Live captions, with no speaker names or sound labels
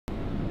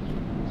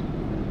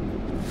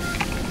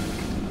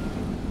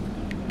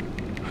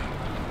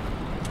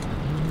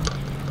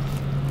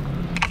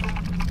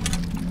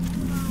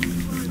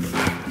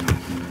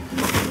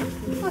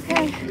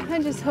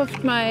I just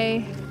hoofed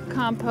my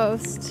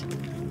compost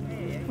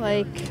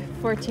like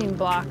 14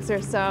 blocks or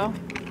so.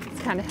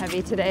 It's kind of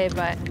heavy today,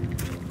 but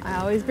I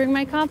always bring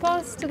my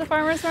compost to the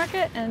farmer's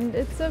market and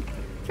it's a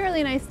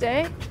fairly nice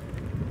day.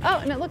 Oh,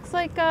 and it looks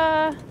like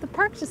the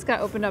park just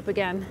got opened up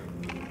again.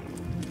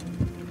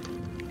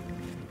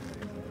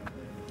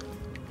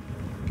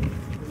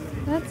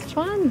 That's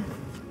fun.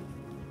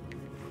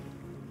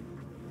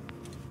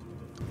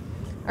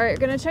 All right,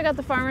 we're gonna check out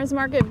the farmer's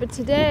market, but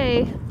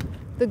today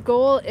the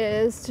goal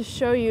is to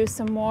show you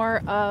some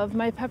more of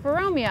my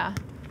peperomia.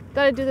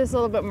 Thought I'd do this a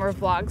little bit more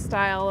vlog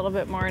style, a little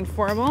bit more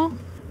informal.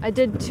 I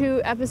did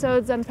 2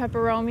 episodes on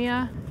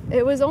peperomia.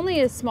 It was only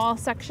a small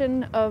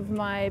section of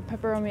my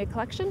peperomia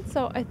collection,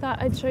 so I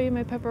thought I'd show you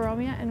my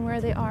peperomia and where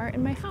they are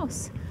in my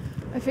house.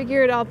 I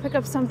figured I'll pick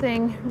up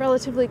something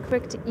relatively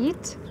quick to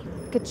eat.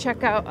 Could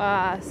check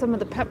out some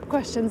of the pep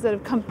questions that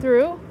have come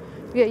through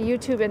via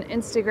YouTube and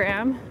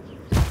Instagram.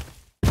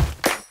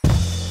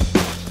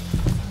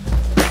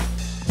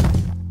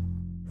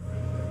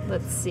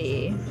 Let's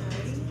see.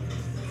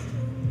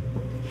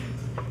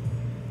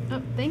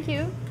 Oh, thank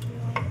you.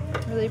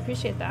 Really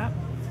appreciate that.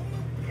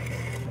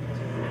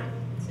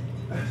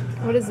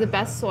 What is the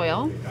best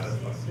soil?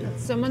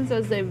 Someone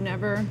says they've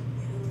never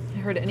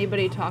heard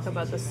anybody talk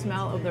about the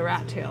smell of the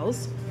rat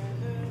tails,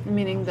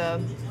 meaning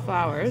the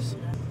flowers.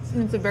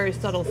 It's a very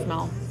subtle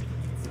smell.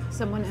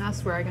 Someone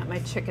asked where I got my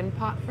chicken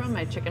pot from,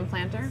 my chicken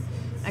planter.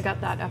 I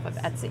got that off of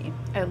Etsy.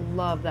 I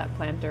love that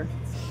planter.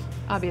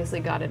 Obviously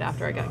got it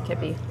after I got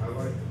Kippy.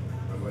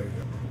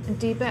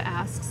 Deepa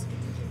asks,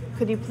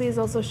 could you please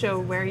also show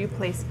where you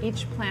place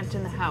each plant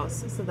in the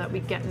house so that we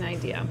get an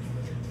idea?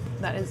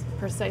 That is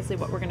precisely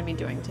what we're going to be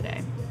doing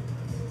today.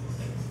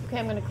 Okay,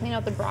 I'm going to clean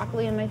out the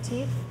broccoli in my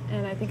teeth,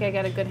 and I think I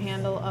got a good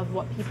handle of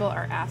what people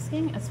are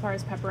asking as far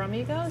as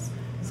peperomia goes.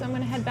 So I'm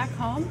going to head back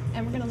home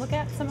and we're going to look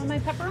at some of my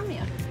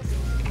peperomia.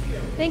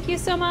 Thank you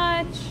so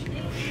much.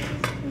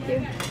 Thank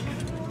you.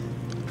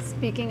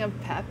 Speaking of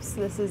Peps,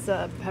 this is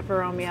a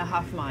Peperomia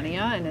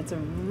Hoffmannia, and it's a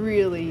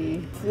really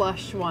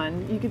flush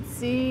one. You can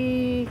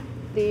see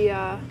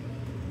the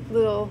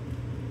little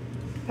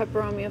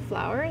peperomia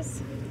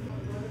flowers.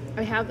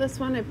 I have this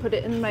one, I put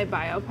it in my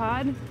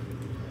biopod,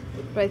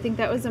 but I think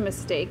that was a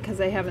mistake because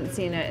I haven't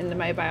seen it in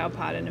my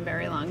biopod in a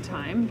very long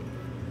time.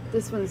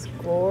 This one's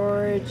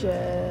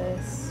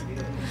gorgeous.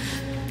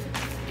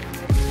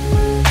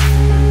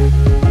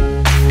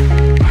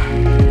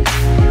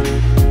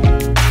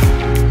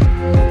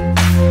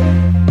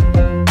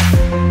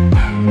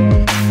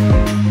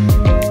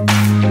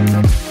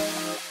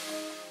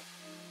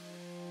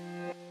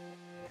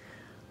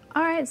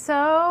 All right,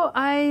 so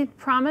I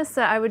promised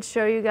that I would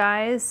show you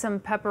guys some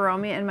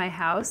peperomia in my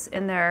house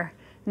in their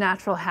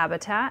natural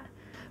habitat.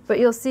 But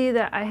you'll see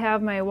that I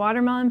have my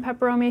watermelon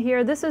peperomia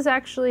here. This is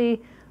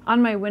actually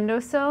on my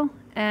windowsill,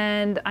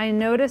 and I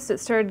noticed it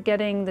started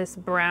getting this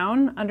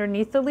brown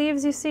underneath the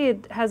leaves. You see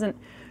it hasn't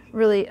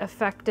really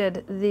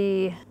affected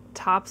the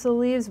tops of the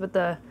leaves, but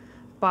the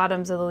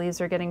bottoms of the leaves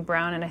are getting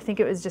brown, and I think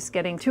it was just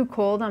getting too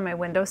cold on my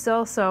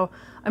windowsill, so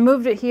I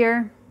moved it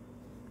here.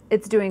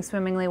 It's doing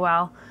swimmingly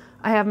well.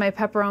 I have my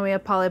Peperomia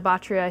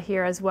polybatria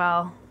here as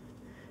well,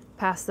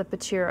 past the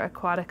Pachira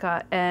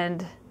aquatica,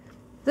 and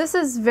this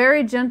is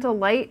very gentle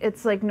light.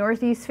 It's like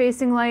northeast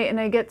facing light, and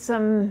I get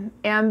some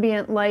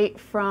ambient light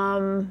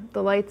from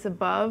the lights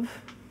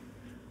above.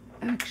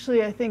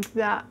 Actually, I think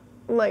that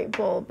light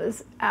bulb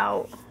is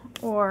out,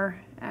 or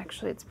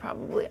actually it's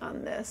probably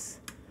on this.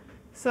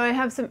 So I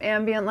have some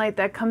ambient light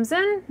that comes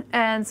in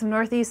and some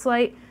northeast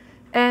light.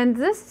 And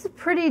this is a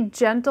pretty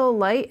gentle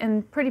light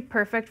and pretty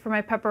perfect for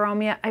my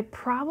peperomia. I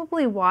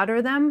probably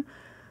water them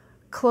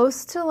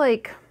close to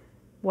like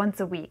once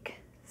a week.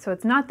 So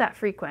it's not that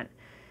frequent.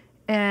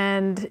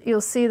 And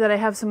you'll see that I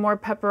have some more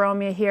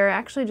peperomia here. I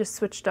actually just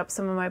switched up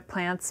some of my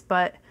plants,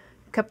 but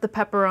kept the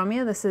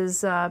peperomia. This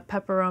is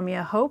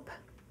Peperomia Hope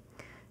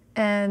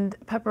and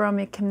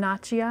Peperomia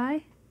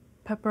kimnachii,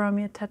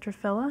 Peperomia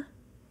tetraphylla,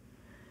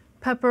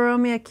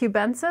 Peperomia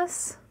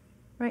cubensis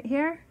right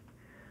here.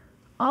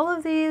 All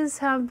of these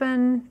have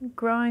been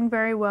growing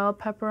very well.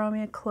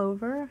 Peperomia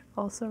clover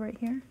also right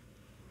here.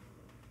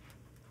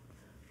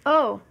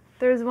 Oh,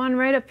 there's one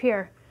right up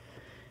here.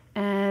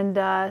 And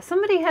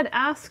somebody had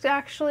asked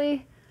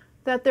actually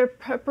that their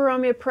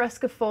Peperomia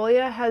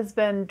perescifolia has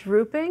been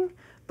drooping,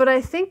 but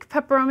I think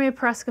Peperomia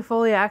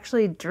perescifolia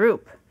actually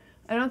droop.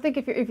 I don't think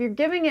if you're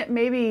giving it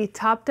maybe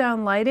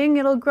top-down lighting,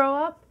 it'll grow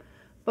up,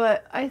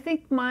 but I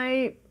think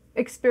my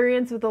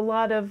experience with a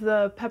lot of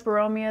the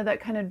peperomia that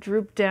kind of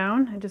droop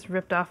down, I just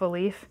ripped off a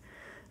leaf,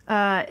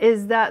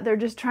 is that they're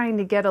just trying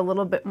to get a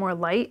little bit more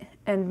light,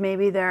 and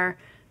maybe they're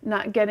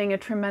not getting a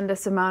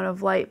tremendous amount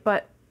of light,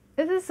 but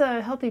it is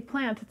a healthy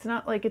plant. It's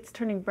not like it's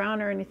turning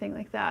brown or anything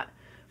like that.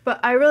 But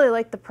I really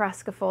like the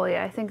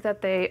perescifolia. I think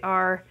that they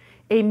are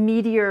a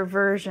meatier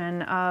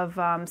version of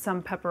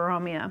some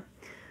peperomia.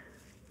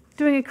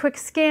 Doing a quick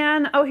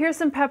scan. Oh, here's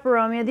some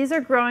peperomia. These are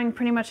growing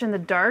pretty much in the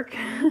dark.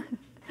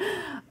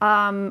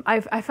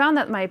 I found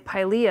that my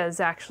pileas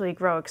actually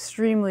grow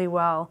extremely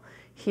well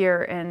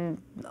here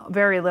in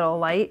very little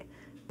light,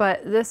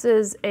 but this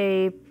is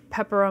a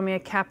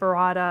Peperomia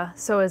caperata,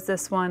 so is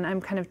this one. I'm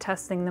kind of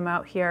testing them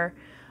out here.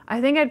 I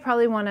think I'd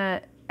probably want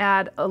to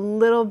add a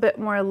little bit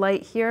more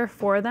light here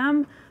for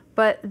them,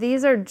 but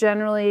these are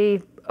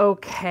generally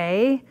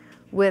okay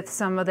with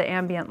some of the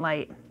ambient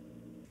light.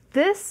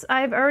 This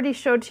I've already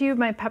showed to you,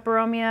 my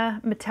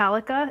Peperomia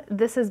metallica.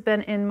 This has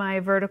been in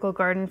my vertical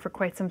garden for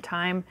quite some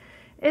time.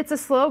 It's a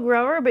slow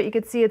grower, but you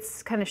can see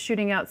it's kind of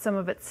shooting out some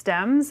of its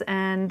stems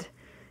and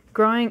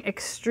growing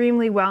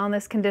extremely well in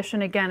this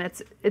condition. Again,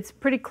 it's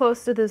pretty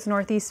close to this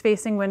northeast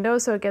facing window,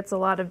 so it gets a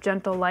lot of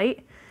gentle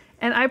light.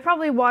 And I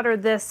probably water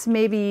this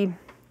maybe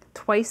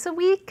twice a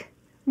week,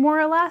 more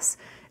or less.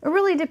 It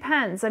really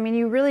depends. I mean,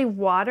 you really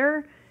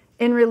water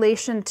in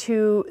relation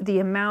to the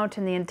amount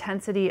and the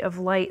intensity of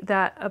light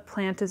that a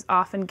plant is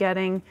often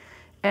getting.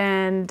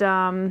 And,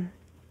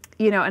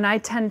 you know, and I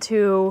tend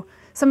to,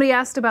 somebody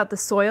asked about the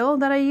soil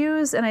that I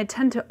use, and I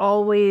tend to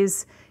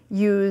always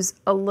use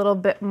a little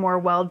bit more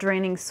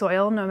well-draining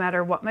soil no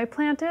matter what my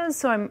plant is.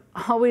 So I'm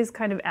always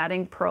kind of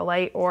adding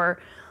perlite or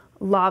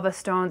lava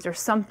stones or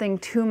something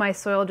to my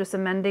soil, just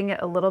amending it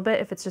a little bit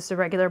if it's just a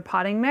regular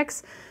potting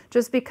mix,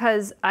 just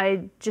because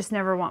I just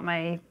never want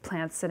my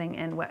plants sitting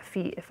in wet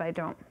feet if they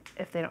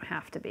don't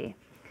have to be.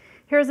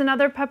 Here's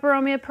another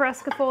Peperomia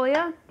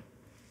perescifolia.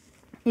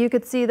 You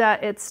could see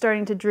that it's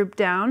starting to droop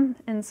down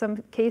in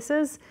some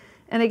cases.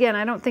 And again,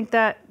 I don't think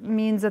that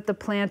means that the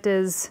plant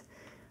is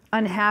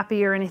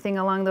unhappy or anything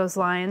along those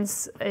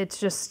lines. It's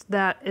just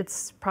that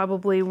it's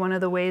probably one of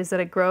the ways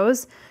that it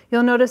grows.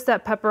 You'll notice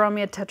that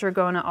Peperomia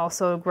tetragona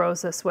also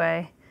grows this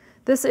way.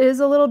 This is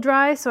a little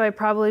dry, so I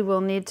probably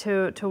will need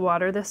to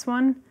water this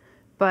one.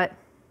 But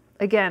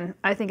again,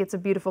 I think it's a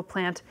beautiful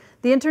plant.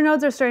 The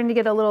internodes are starting to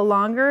get a little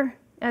longer,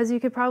 as you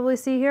could probably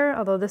see here,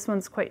 although this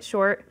one's quite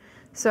short.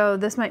 So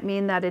this might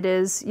mean that it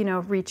is, you know,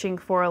 reaching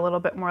for a little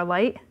bit more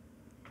light.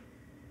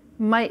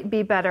 Might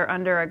be better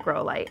under a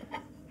grow light.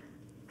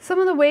 Some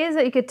of the ways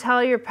that you could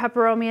tell your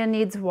Peperomia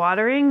needs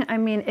watering, I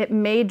mean, it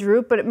may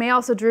droop, but it may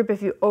also droop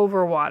if you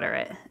overwater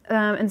it.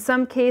 In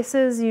some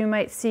cases, you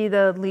might see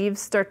the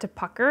leaves start to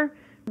pucker,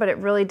 but it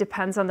really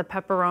depends on the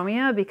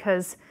Peperomia,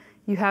 because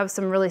you have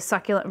some really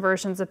succulent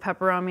versions of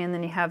Peperomia, and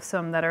then you have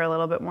some that are a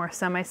little bit more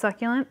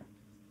semi-succulent.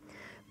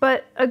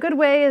 But a good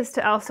way is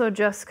to also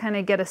just kind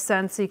of get a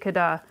sense. You could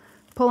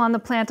pull on the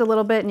plant a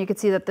little bit, and you can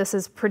see that this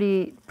is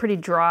pretty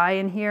dry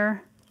in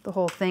here. The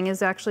whole thing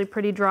is actually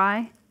pretty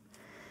dry.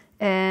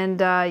 And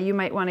you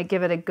might want to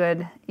give it a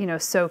good, you know,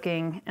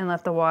 soaking and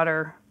let the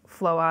water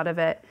flow out of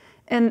it.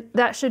 And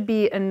that should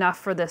be enough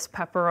for this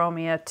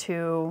Peperomia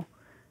to,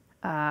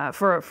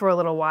 for a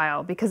little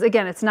while, because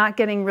again, it's not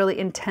getting really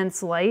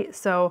intense light,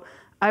 so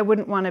I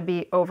wouldn't want to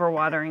be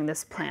overwatering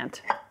this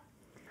plant.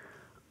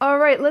 All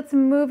right, let's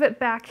move it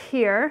back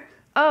here.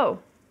 Oh,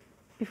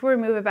 before we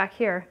move it back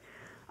here,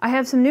 I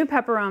have some new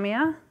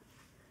Peperomia.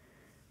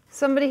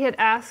 Somebody had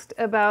asked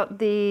about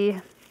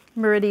the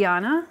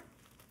Meridiana,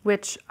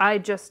 which I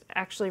just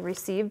actually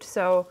received,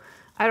 so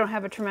I don't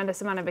have a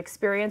tremendous amount of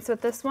experience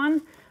with this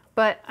one,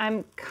 but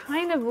I'm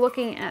kind of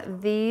looking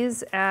at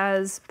these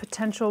as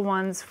potential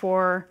ones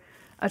for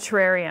a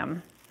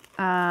terrarium.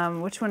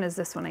 Which one is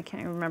this one? I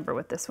can't even remember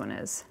what this one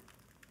is.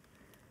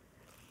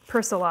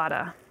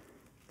 Persilata.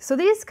 So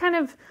these kind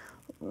of,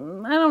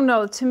 I don't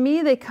know, to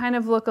me they kind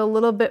of look a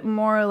little bit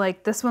more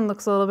like, this one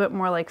looks a little bit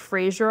more like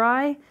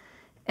Fraseri.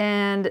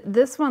 And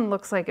this one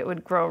looks like it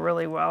would grow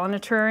really well in a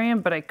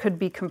terrarium, but I could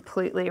be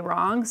completely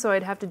wrong. So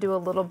I'd have to do a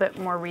little bit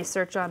more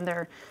research on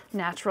their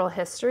natural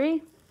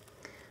history.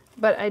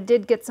 But I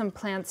did get some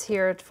plants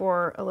here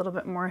for a little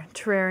bit more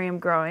terrarium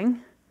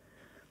growing,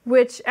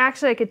 which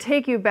actually I could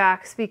take you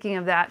back, speaking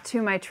of that,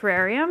 to my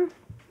terrarium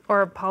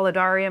or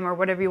paludarium or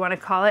whatever you want to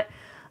call it.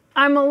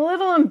 I'm a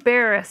little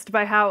embarrassed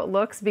by how it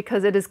looks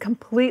because it is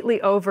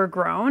completely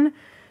overgrown.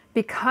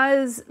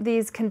 Because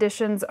these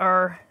conditions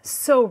are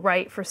so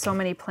right for so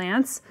many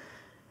plants,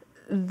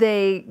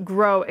 they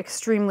grow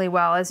extremely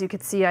well. As you can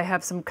see, I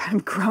have some kind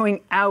of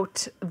growing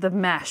out the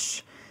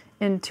mesh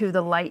into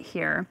the light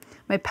here.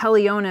 My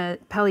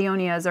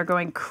Pelionias are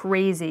going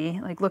crazy.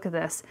 Like, look at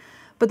this.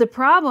 But the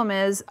problem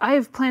is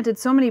I've planted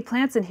so many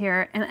plants in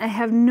here and I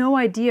have no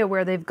idea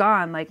where they've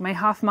gone. Like my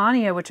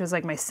Hoffmannia, which is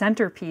like my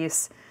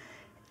centerpiece,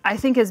 I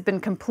think has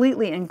been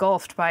completely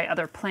engulfed by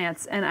other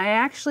plants. And I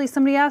actually,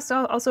 somebody asked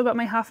also about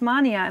my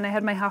Hoffmannia, and I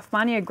had my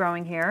Hoffmannia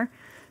growing here.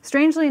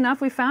 Strangely enough,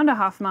 we found a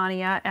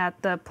Hoffmannia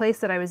at the place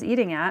that I was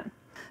eating at.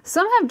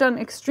 Some have done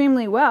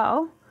extremely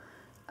well.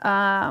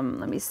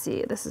 Let me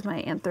see, this is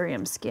my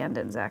Anthurium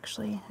scandens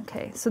actually.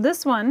 Okay, so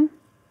this one,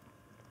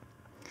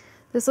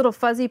 this little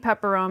fuzzy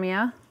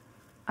Peperomia,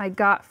 I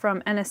got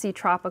from NSE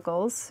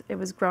Tropicals. It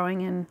was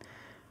growing in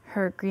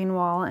her green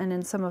wall and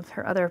in some of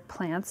her other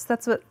plants.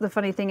 That's what the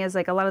funny thing is,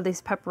 like a lot of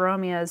these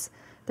Peperomias,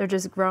 they're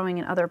just growing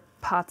in other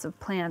pots of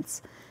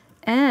plants.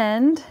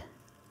 And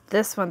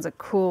this one's a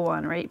cool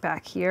one right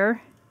back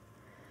here.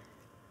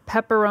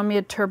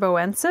 Peperomia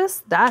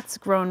turboensis, that's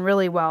grown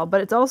really well, but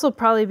it's also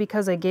probably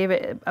because I gave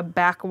it a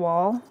back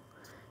wall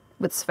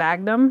with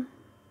sphagnum,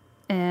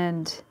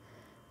 and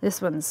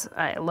This one's,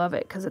 I love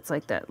it because it's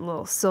like that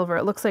little silver.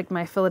 It looks like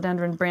my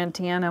Philodendron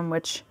Brantianum,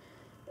 which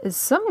is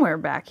somewhere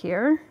back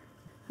here.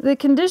 The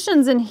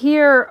conditions in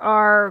here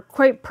are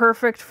quite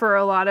perfect for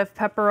a lot of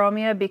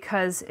Peperomia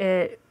because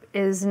it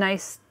is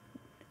nice,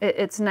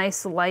 it's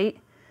nice light,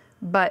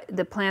 but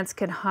the plants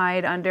can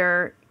hide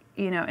under,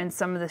 you know, in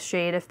some of the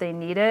shade if they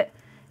need it.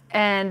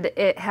 And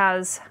it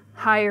has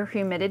higher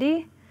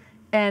humidity,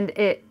 and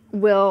it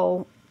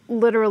will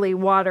literally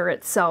water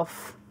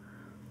itself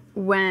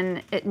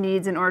when it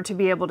needs in order to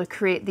be able to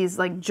create these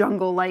like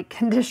jungle-like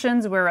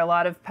conditions where a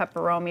lot of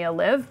Peperomia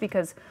live,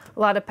 because a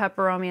lot of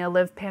Peperomia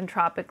live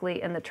pantropically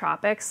in the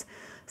tropics.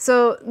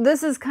 So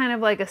this is kind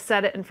of like a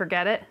set it and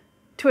forget it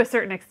to a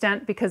certain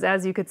extent, because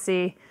as you could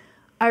see,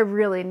 I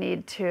really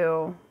need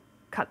to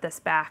cut this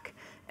back.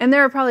 And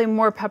there are probably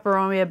more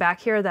Peperomia back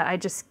here that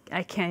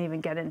I can't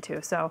even get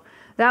into. So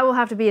that will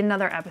have to be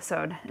another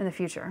episode in the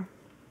future.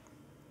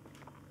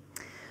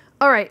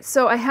 All right,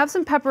 so I have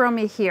some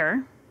Peperomia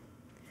here.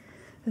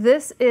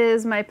 This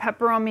is my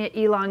Peperomia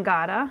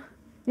elongata.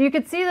 You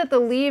can see that the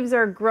leaves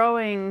are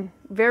growing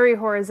very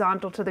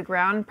horizontal to the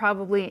ground,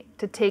 probably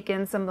to take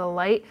in some of the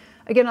light.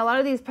 Again, a lot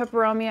of these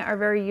Peperomia are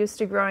very used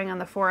to growing on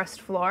the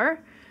forest floor.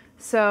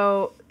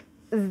 So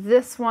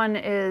this one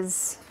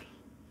is,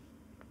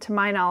 to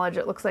my knowledge,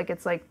 it looks like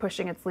it's like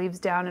pushing its leaves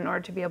down in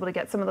order to be able to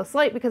get some of this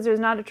light, because there's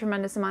not a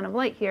tremendous amount of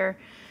light here.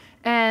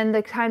 And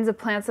the kinds of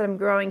plants that I'm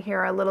growing here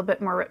are a little bit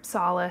more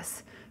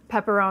Ripsalis,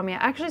 Peperomia.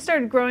 I actually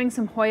started growing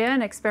some Hoya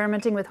and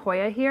experimenting with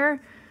Hoya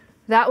here.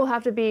 That will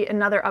have to be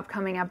another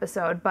upcoming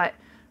episode, but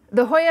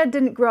the Hoya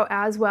didn't grow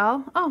as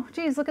well. Oh,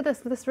 geez, look at this.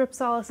 This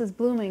Ripsalis is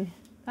blooming.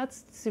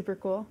 That's super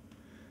cool.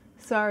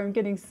 Sorry, I'm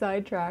getting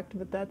sidetracked,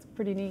 but that's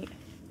pretty neat.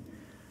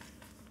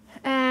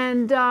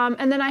 And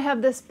then I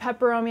have this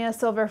Peperomia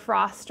Silver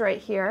Frost right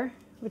here,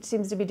 which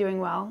seems to be doing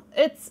well.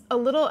 It's a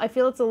little, I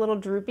feel it's a little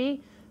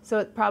droopy, so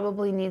it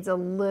probably needs a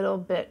little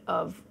bit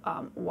of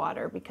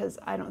water, because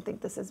I don't think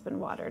this has been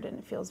watered and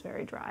it feels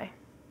very dry.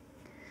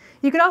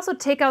 You could also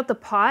take out the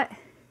pot,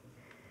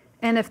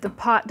 and if the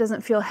pot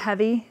doesn't feel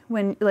heavy,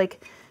 when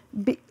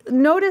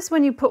notice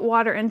when you put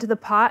water into the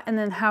pot and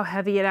then how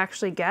heavy it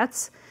actually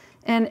gets.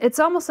 And it's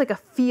almost like a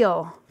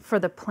feel for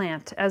the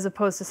plant, as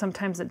opposed to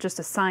sometimes it's just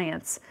a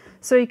science.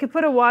 So you could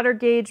put a water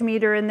gauge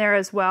meter in there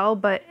as well,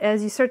 but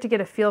as you start to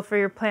get a feel for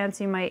your plants,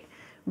 you might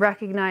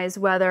recognize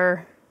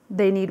whether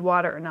they need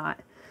water or not.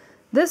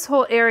 This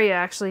whole area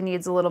actually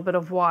needs a little bit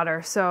of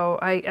water, so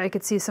I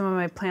could see some of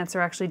my plants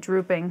are actually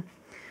drooping.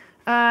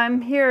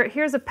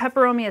 Here's a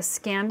Peperomia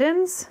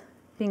scandens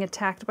being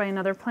attacked by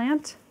another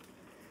plant.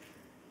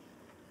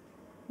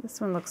 This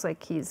one looks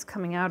like he's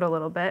coming out a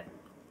little bit.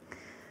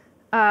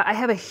 I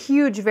have a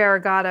huge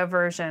variegata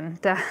version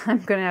that I'm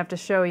going to have to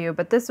show you,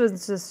 but this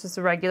was just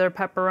a regular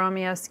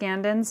Peperomia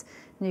scandens,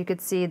 and you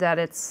could see that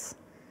it's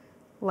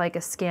like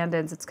a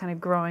scandens. It's kind of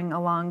growing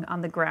along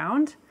on the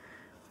ground.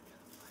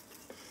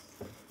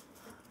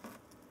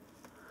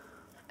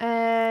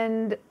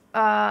 And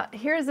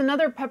here's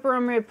another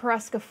Peperomia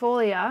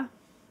perescifolia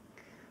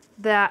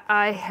that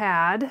I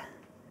had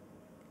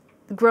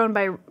grown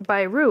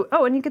by root.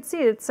 Oh, and you can see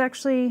it's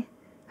actually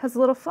has a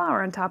little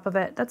flower on top of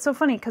it. That's so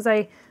funny, because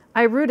I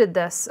rooted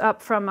this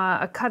up from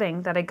a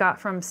cutting that I got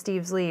from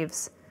Steve's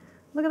Leaves.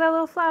 Look at that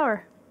little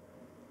flower.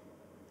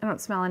 I don't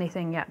smell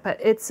anything yet, but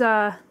it's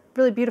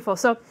really beautiful.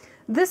 So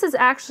this is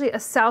actually a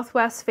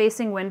southwest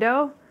facing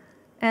window,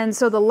 and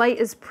so the light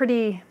is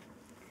pretty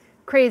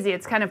crazy.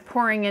 It's kind of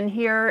pouring in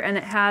here, and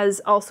it has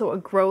also a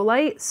grow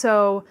light.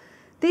 So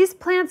these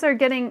plants are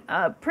getting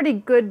a pretty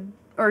good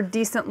or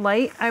decent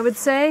light, I would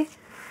say.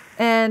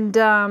 And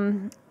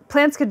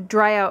plants could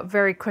dry out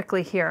very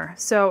quickly here.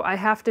 So I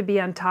have to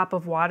be on top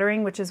of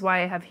watering, which is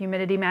why I have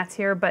humidity mats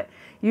here. But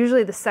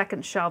usually the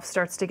second shelf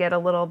starts to get a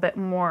little bit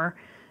more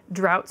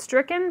drought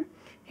stricken.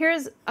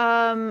 Here's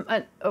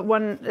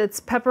one,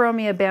 it's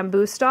Peperomia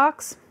bamboo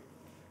stalks.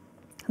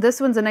 This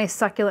one's a nice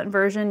succulent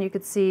version. You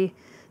could see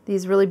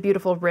these really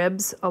beautiful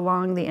ribs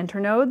along the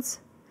internodes.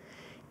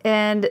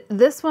 And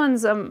this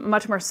one's a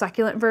much more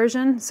succulent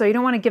version, so you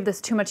don't want to give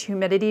this too much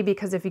humidity,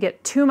 because if you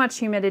get too much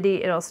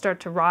humidity, it'll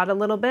start to rot a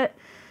little bit.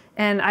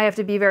 And I have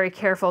to be very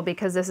careful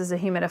because this is a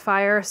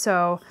humidifier,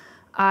 so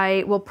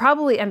I will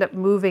probably end up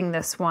moving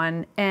this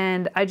one.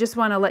 And I just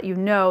want to let you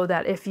know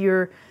that if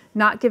you're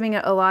not giving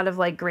it a lot of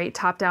like great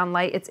top-down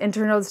light, its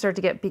internodes start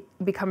to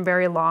become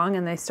very long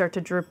and they start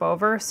to droop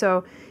over.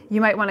 So you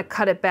might want to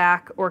cut it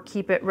back or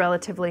keep it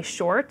relatively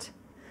short.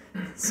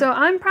 So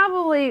I'm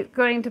probably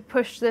going to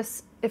push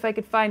this, if I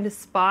could find a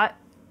spot,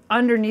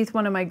 underneath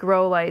one of my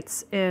grow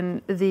lights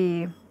in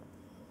the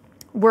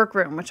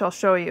workroom, which I'll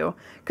show you,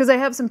 because I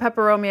have some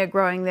Peperomia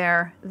growing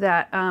there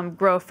that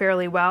grow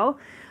fairly well.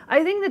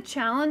 I think the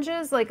challenge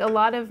is, like a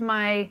lot of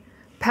my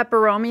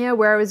Peperomia,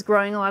 where I was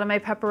growing a lot of my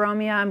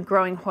Peperomia, I'm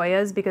growing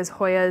Hoyas, because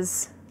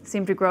Hoyas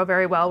seem to grow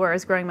very well where I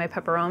was growing my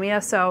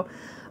Peperomia. So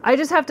I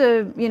just have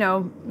to, you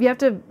know, you have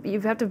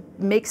to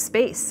make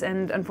space.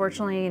 And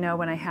unfortunately, you know,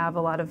 when I have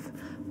a lot of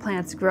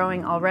plants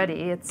growing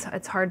already,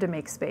 it's hard to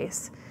make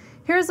space.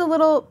 Here's a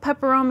little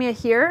Peperomia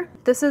here.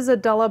 This is a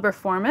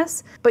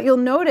Dullibriformis, but you'll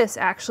notice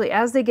actually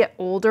as they get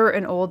older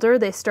and older,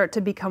 they start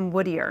to become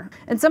woodier.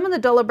 And some of the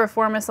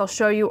Dullibriformis I'll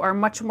show you are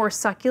much more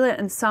succulent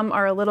and some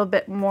are a little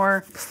bit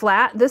more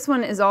flat. This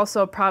one is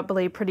also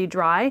probably pretty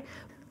dry.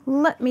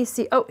 Let me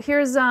see. Oh,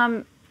 here's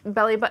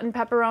belly button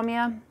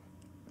Peperomia,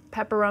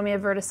 Peperomia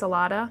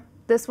verticillata.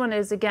 This one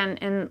is again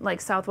in like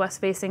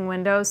southwest facing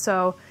windows,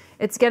 so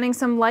it's getting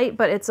some light,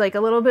 but it's like a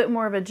little bit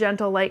more of a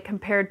gentle light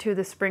compared to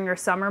the spring or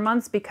summer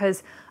months,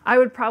 because I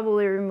would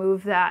probably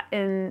remove that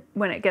in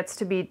when it gets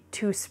to be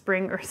too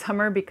spring or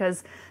summer,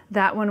 because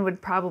that one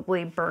would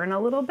probably burn a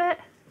little bit.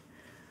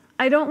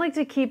 I don't like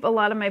to keep a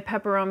lot of my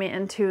Peperomia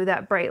into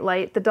that bright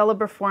light. The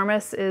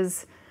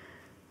Dullibriformis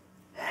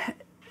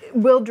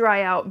will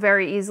dry out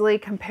very easily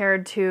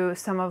compared to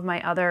some of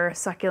my other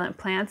succulent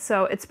plants,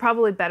 so it's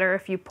probably better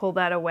if you pull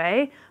that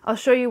away. I'll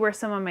show you where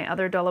some of my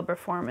other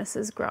Dullibriformis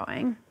is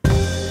growing.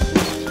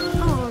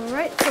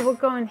 Alright, so we'll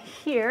go in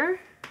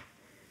here,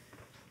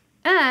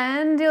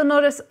 and you'll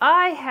notice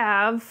I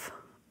have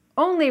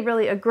only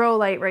really a grow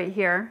light right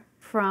here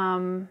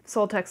from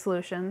Soltech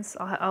Solutions.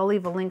 I'll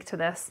leave a link to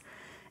this.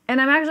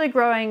 And I'm actually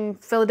growing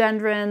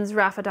philodendrons,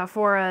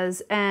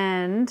 Rhaphodophoras,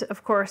 and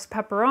of course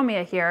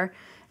Peperomia here.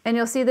 And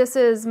you'll see this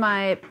is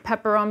my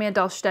Peperomia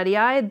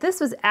Dalstedtii. This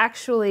was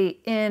actually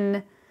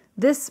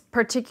this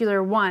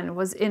particular one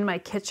was in my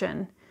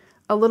kitchen,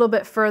 a little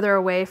bit further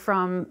away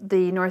from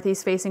the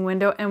northeast facing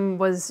window, and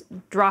was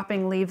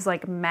dropping leaves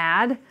like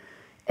mad.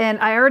 And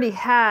I already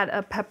had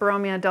a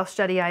Peperomia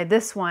Dalstedtii,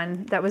 this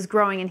one, that was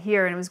growing in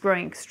here, and it was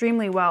growing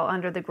extremely well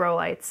under the grow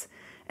lights.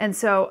 And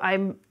so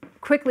I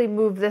quickly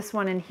moved this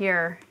one in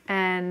here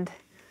and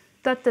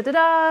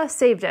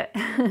saved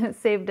it.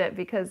 Saved it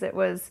because it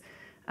was,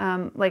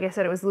 like I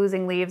said, it was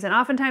losing leaves. And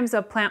oftentimes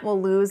a plant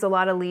will lose a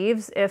lot of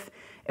leaves if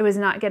it was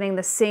not getting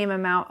the same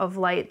amount of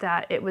light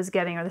that it was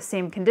getting, or the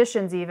same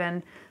conditions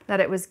even, that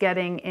it was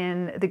getting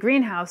in the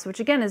greenhouse, which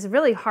again is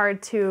really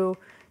hard to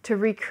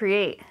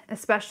recreate,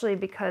 especially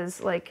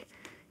because, like,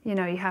 you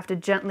know, you have to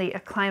gently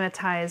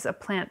acclimatize a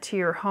plant to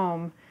your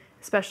home,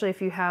 especially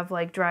if you have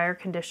like drier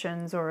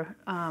conditions or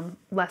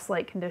less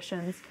light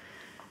conditions.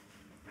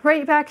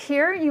 Right back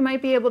here, you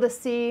might be able to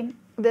see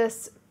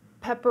this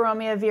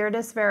Peperomia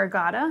viridis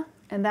variegata,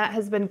 and that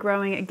has been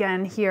growing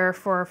again here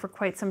for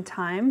quite some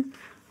time.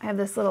 I have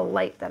this little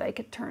light that I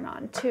could turn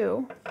on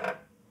too.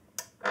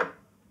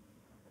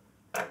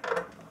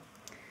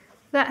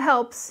 That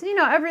helps, you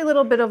know, every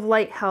little bit of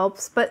light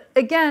helps, but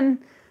again,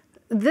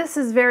 this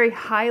is very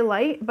high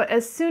light, but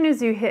as soon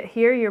as you hit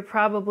here, you're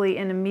probably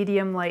in a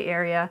medium light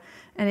area.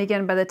 And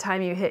again, by the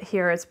time you hit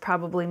here, it's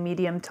probably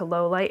medium to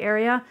low light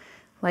area.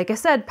 Like I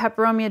said,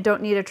 Peperomia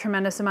don't need a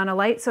tremendous amount of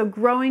light, so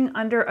growing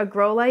under a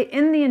grow light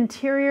in the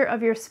interior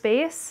of your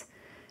space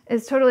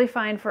is totally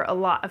fine for a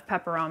lot of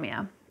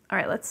Peperomia. All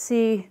right, let's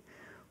see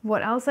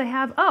what else I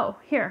have. Oh,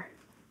 here.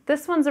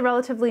 This one's a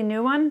relatively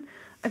new one.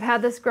 I've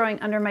had this growing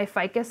under my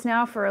ficus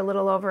now for a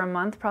little over a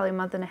month, probably a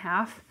month and a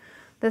half.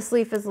 This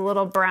leaf is a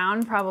little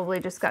brown, probably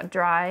just got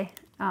dry.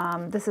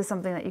 This is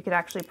something that you could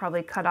actually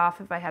probably cut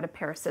off. If I had a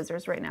pair of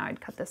scissors right now, I'd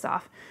cut this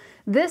off.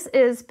 This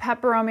is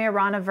Peperomia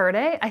Rana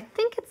Verde. I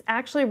think it's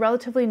actually a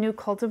relatively new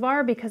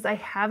cultivar because I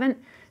haven't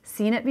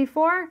seen it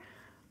before.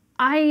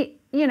 I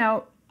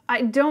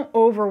don't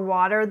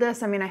overwater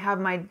this. I mean, I have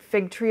my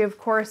fig tree, of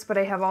course, but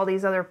I have all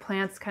these other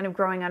plants kind of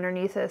growing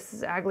underneath this.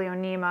 This is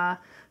Aglaonema,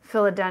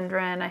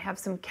 philodendron. I have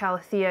some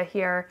Calathea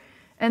here.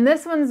 And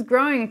this one's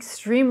growing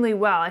extremely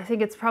well. I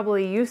think it's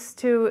probably used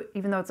to,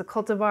 even though it's a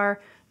cultivar,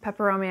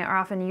 Peperomia are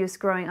often used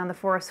growing on the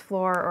forest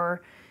floor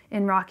or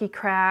in rocky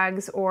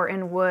crags or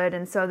in wood.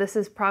 And so this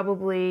is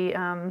probably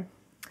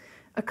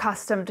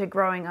accustomed to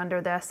growing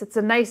under this. It's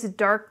a nice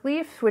dark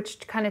leaf,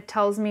 which kind of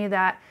tells me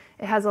that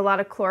it has a lot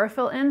of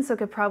chlorophyll in, so it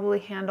could probably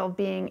handle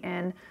being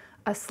in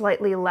a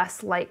slightly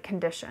less light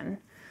condition.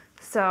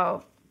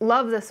 So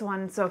love this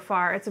one so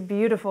far. It's a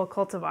beautiful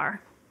cultivar.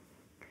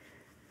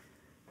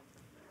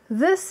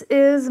 This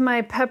is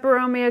my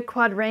Peperomia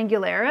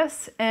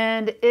quadrangularis,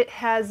 and it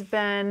has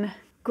been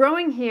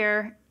growing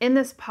here in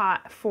this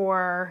pot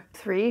for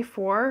 3,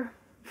 4,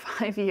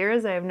 5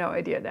 years. I have no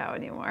idea now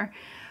anymore.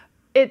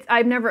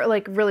 I've never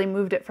like really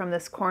moved it from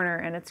this corner,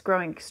 and it's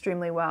growing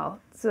extremely well.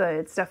 So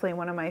it's definitely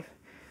one of my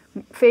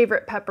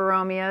favorite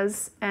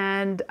Peperomias,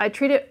 and I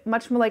treat it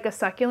much more like a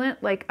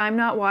succulent. Like, I'm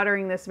not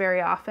watering this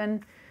very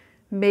often,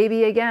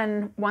 maybe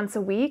again once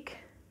a week.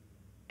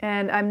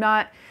 And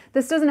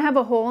this doesn't have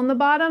a hole in the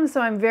bottom,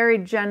 so I'm very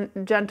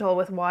gentle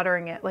with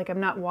watering it. Like, I'm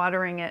not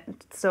watering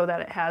it so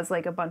that it has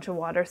like a bunch of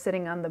water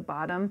sitting on the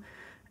bottom.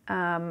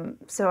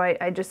 So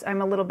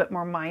I'm a little bit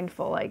more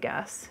mindful, I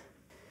guess.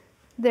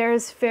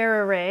 There's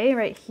Ferrare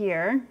right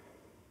here.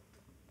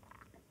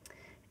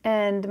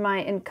 And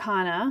my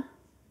Incana,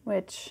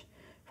 which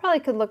probably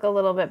could look a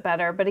little bit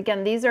better. But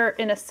again, these are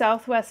in a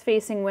southwest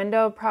facing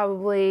window,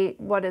 probably,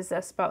 what is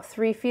this, about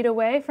 3 feet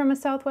away from a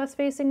southwest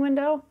facing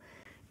window.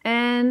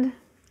 And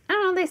I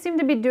don't know, they seem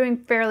to be doing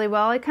fairly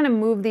well. I kind of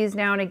move these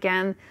now and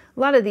again. A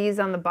lot of these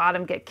on the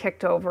bottom get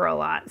kicked over a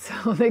lot,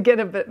 so they get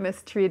a bit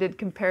mistreated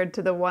compared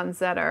to the ones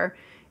that are,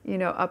 you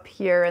know, up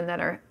here and that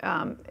are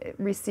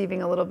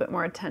receiving a little bit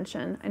more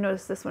attention. I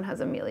noticed this one has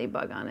a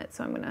mealybug on it,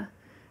 so I'm gonna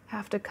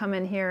have to come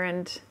in here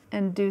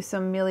and do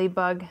some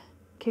mealybug,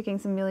 kicking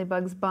some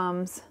mealybugs'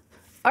 bums.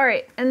 All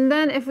right, and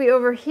then if we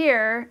over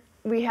here,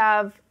 we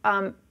have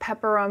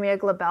Peperomia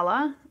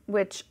glabella,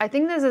 which I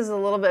think this is a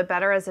little bit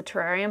better as a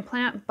terrarium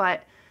plant,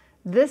 but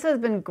this has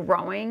been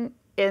growing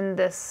in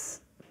this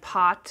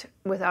pot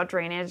without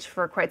drainage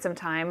for quite some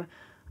time.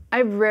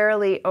 I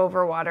rarely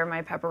overwater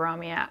my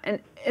Peperomia, and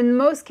in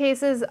most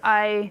cases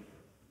I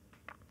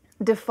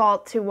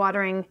default to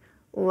watering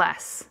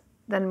less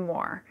than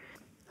more.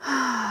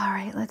 All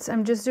right,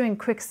 I'm just doing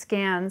quick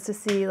scans to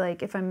see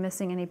like if I'm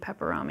missing any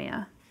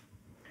Peperomia.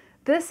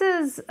 This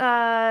is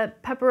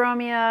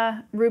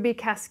Peperomia Ruby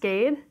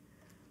Cascade,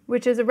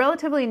 which is a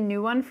relatively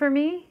new one for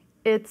me.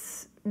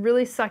 It's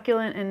really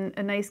succulent and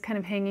a nice kind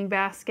of hanging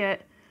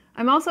basket.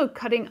 I'm also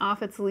cutting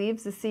off its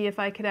leaves to see if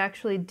I could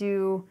actually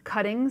do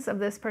cuttings of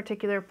this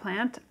particular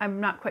plant.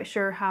 I'm not quite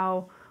sure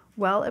how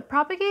well it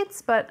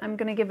propagates, but I'm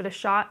gonna give it a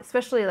shot,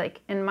 especially like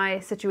in my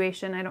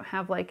situation. I don't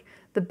have like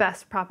the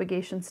best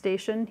propagation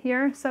station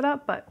here set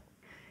up, but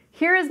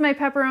here is my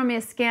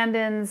Peperomia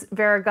scandens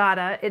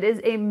variegata. It is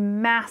a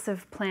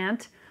massive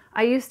plant.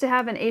 I used to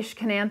have an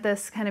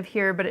Aschenanthus kind of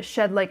here, but it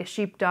shed like a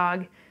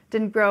sheepdog.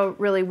 Didn't grow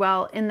really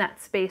well in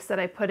that space that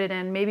I put it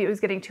in. Maybe it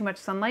was getting too much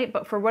sunlight,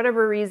 but for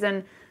whatever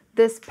reason,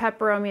 this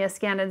Peperomia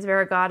scandens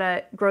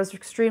variegata grows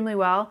extremely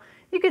well.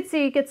 You can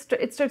see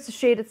it starts to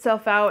shade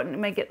itself out, and it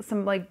might get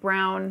some like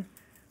brown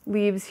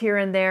leaves here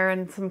and there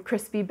and some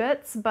crispy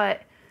bits,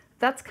 but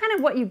that's kind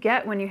of what you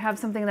get when you have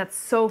something that's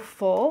so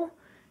full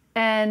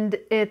and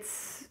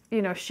it's,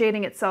 you know,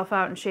 shading itself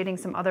out and shading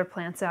some other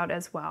plants out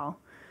as well.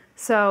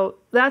 So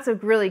that's a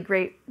really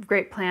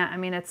great plant. I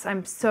mean,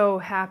 I'm so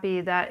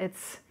happy that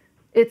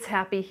it's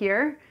happy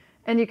here.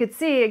 And you could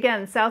see,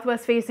 again,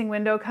 southwest facing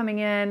window coming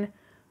in,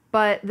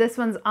 but this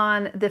one's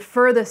on the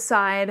furthest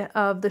side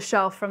of the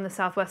shelf from the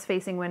southwest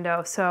facing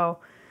window. So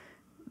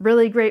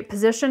really great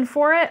position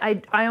for it.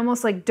 I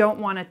almost like don't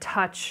want to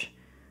touch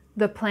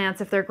the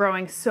plants if they're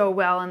growing so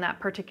well in that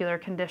particular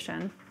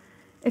condition.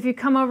 If you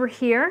come over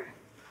here,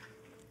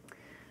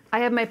 I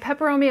have my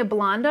Peperomia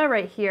blonda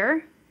right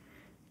here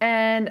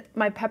and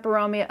my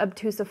Peperomia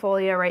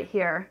obtusifolia right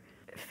here,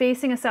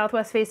 facing a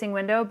southwest facing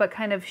window, but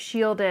kind of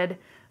shielded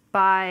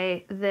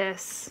by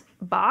this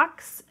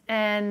box,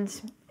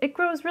 and it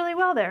grows really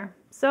well there.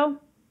 So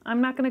I'm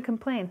not gonna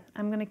complain.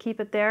 I'm gonna keep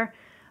it there.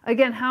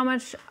 Again, how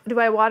much do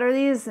I water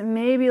these?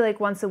 Maybe like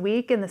once a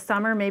week. In the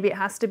summer, maybe it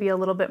has to be a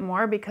little bit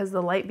more because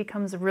the light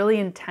becomes really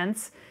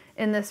intense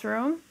in this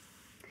room.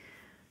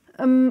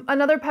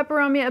 Another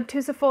Peperomia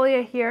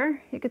obtusifolia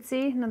here. You could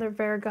see another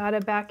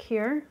variegata back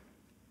here.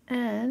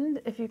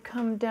 And if you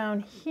come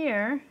down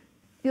here,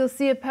 you'll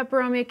see a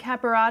Peperomia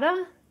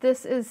caperata.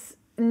 This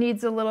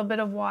needs a little bit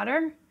of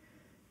water.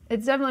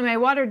 It's definitely, my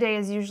water day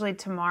is usually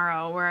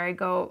tomorrow where I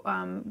go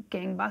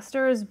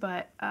gangbusters,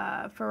 but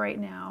for right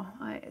now,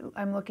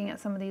 I'm looking at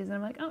some of these and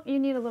I'm like, oh, you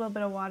need a little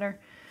bit of water.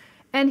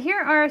 And here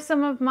are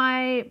some of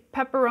my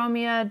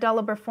Peperomia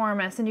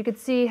dullibriformis, and you can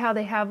see how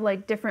they have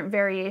like different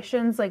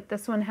variations. Like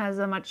this one has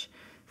a much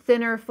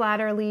thinner,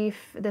 flatter leaf.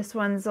 This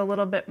one's a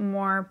little bit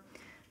more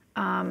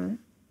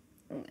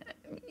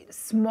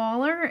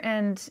smaller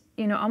and,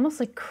 you know, almost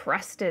like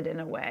crested in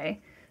a way.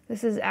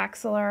 This is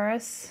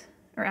Axillaris,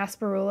 or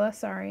Asperula,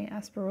 sorry,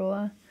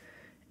 Asperula.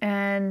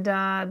 And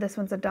this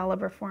one's a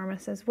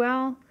dullibriformis as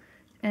well.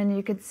 And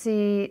you could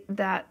see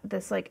that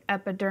this like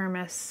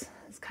epidermis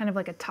is kind of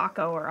like a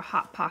taco or a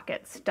Hot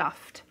Pocket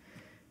stuffed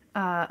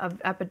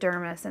of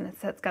epidermis, and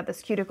it's got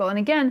this cuticle. And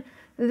again,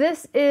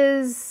 this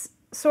is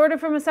sort of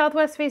from a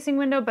southwest facing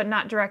window, but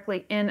not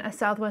directly in a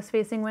southwest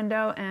facing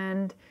window.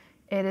 And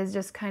it is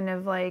just kind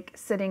of like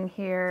sitting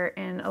here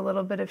in a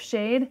little bit of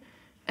shade.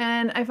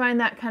 And I find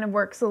that kind of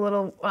works a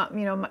little,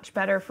 you know, much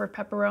better for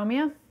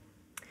Peperomia.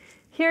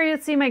 Here you'll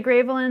see my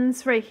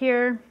gravelins right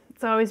here.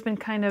 It's always been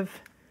kind of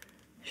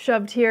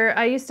shoved here.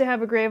 I used to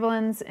have a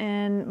gravelins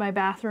in my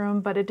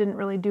bathroom, but it didn't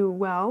really do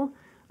well.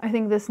 I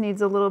think this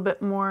needs a little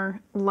bit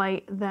more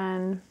light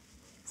than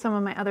some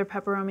of my other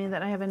Peperomia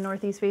that I have in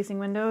northeast facing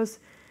windows.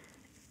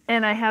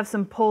 And I have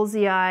some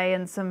Polsii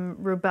and some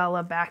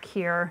rubella back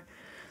here.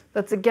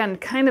 That's again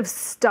kind of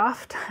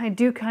stuffed. I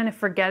do kind of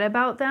forget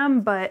about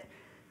them, but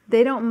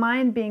they don't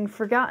mind being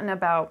forgotten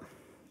about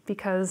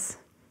because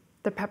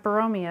they're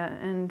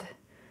Peperomia and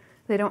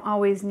they don't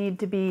always need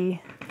to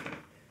be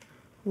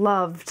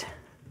loved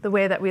the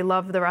way that we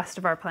love the rest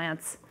of our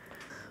plants.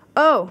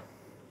 Oh,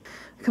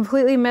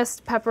 completely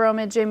missed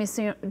Peperomia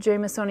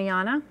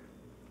jamesoniana.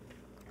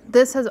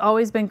 This has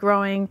always been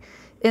growing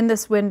in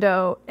this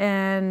window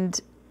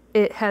and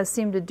it has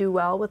seemed to do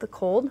well with the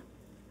cold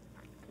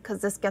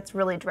because this gets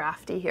really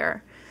drafty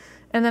here.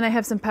 And then I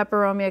have some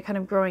Peperomia kind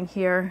of growing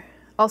here,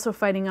 also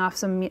fighting off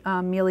some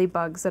mealy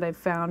bugs that I've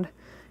found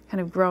kind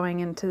of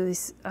growing into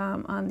these,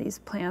 on these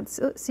plants.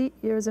 Oh, see,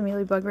 here's a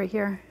mealy bug right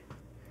here.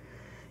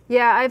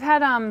 Yeah, I've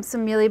had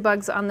some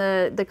mealybugs on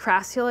the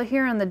crassula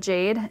here on the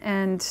jade,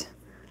 and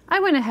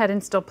I went ahead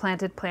and still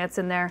planted plants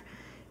in there.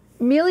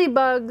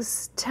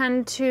 Mealybugs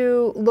tend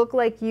to look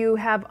like you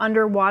have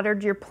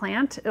underwatered your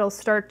plant. It'll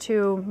start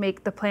to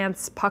make the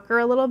plants pucker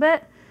a little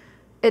bit.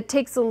 It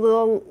takes a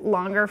little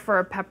longer for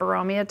a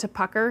peperomia to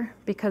pucker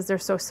because they're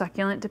so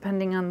succulent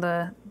depending on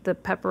the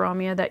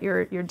peperomia that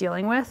you're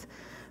dealing with.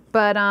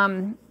 But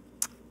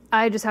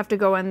I just have to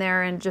go in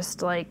there and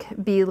just like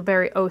be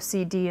very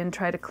OCD and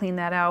try to clean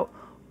that out,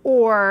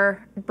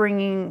 or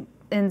bringing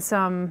in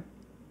some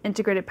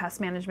integrated pest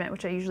management,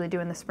 which I usually do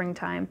in the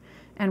springtime,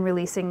 and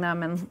releasing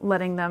them and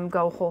letting them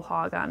go whole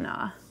hog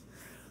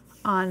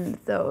on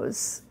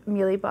those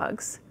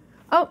mealybugs.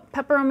 Oh,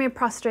 Peperomia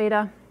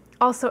prostrata,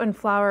 also in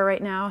flower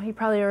right now. You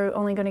probably are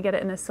only going to get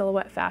it in a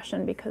silhouette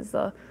fashion because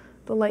the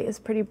light is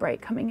pretty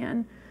bright coming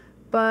in.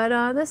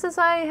 But this is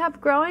I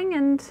have growing,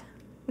 and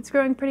it's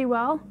growing pretty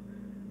well.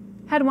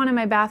 Had one in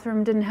my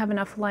bathroom, didn't have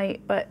enough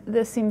light, but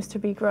this seems to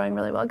be growing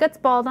really well. It gets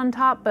bald on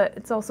top, but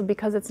it's also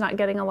because it's not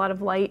getting a lot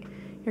of light.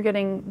 You're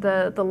getting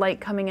the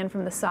light coming in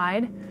from the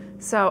side.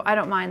 So I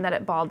don't mind that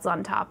it balds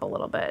on top a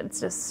little bit. It's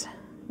just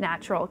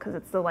natural because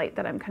it's the light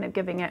that I'm kind of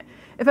giving it.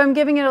 If I'm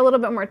giving it a little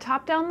bit more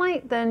top-down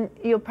light, then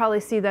you'll probably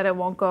see that it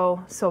won't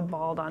go so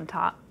bald on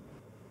top.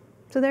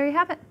 So there you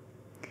have it.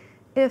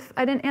 If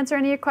I didn't answer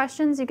any of your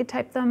questions, you could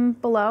type them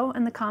below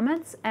in the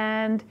comments,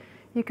 and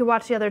you could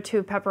watch the other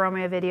 2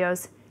 Peperomia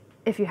videos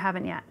if you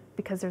haven't yet,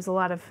 because there's a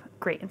lot of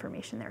great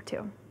information there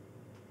too.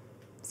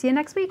 See you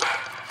next week.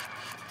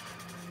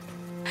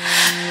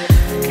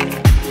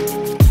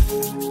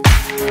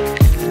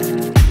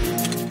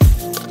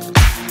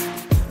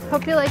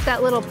 Hope you liked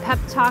that little pep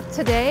talk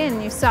today,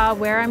 and you saw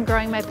where I'm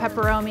growing my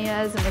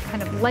peperomias and the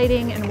kind of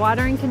lighting and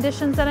watering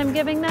conditions that I'm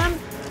giving them.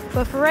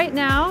 But for right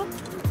now,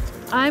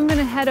 I'm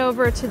gonna head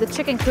over to the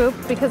chicken coop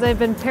because I've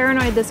been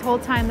paranoid this whole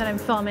time that I'm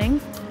filming,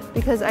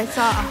 because I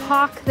saw a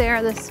hawk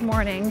there this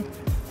morning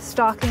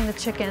stalking the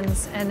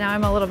chickens, and now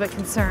I'm a little bit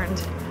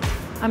concerned.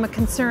 I'm a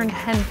concerned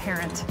hen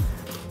parent.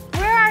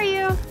 Where are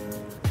you?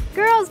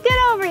 Girls, get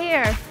over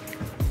here.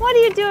 What are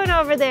you doing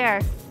over there?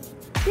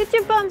 Get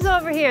your bums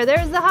over here.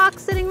 There's the hawk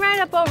sitting right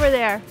up over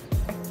there.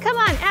 Come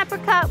on,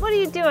 apricot, what are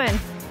you doing?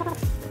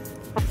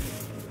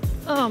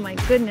 Oh my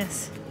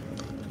goodness.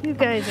 You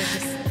guys are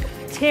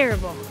just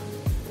terrible.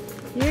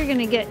 You're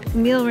gonna get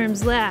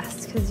mealworms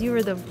last because you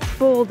were the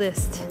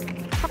boldest.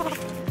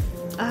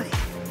 Okay,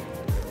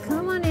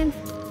 come on in.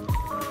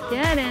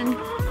 Get in.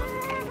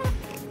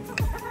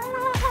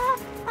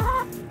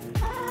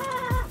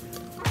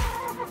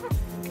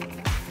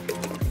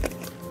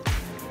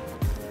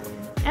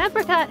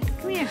 Apricot,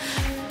 come here.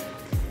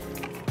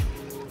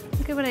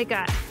 Look at what I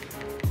got.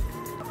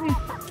 Come here.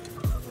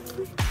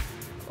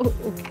 Oh,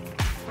 oh.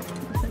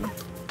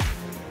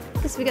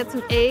 Guess we got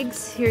some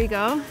eggs. Here you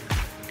go.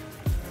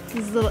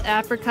 This is little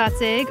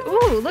apricot's egg.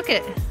 Ooh, look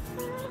at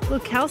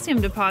little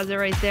calcium deposit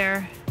right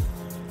there.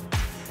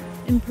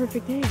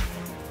 Imperfect egg.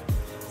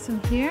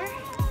 Some here.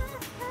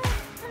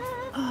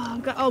 Oh,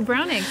 I've got all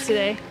brown eggs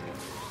today.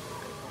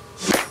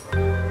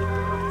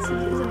 Let's see if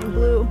there's any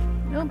blue.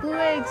 No blue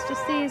eggs,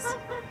 just these.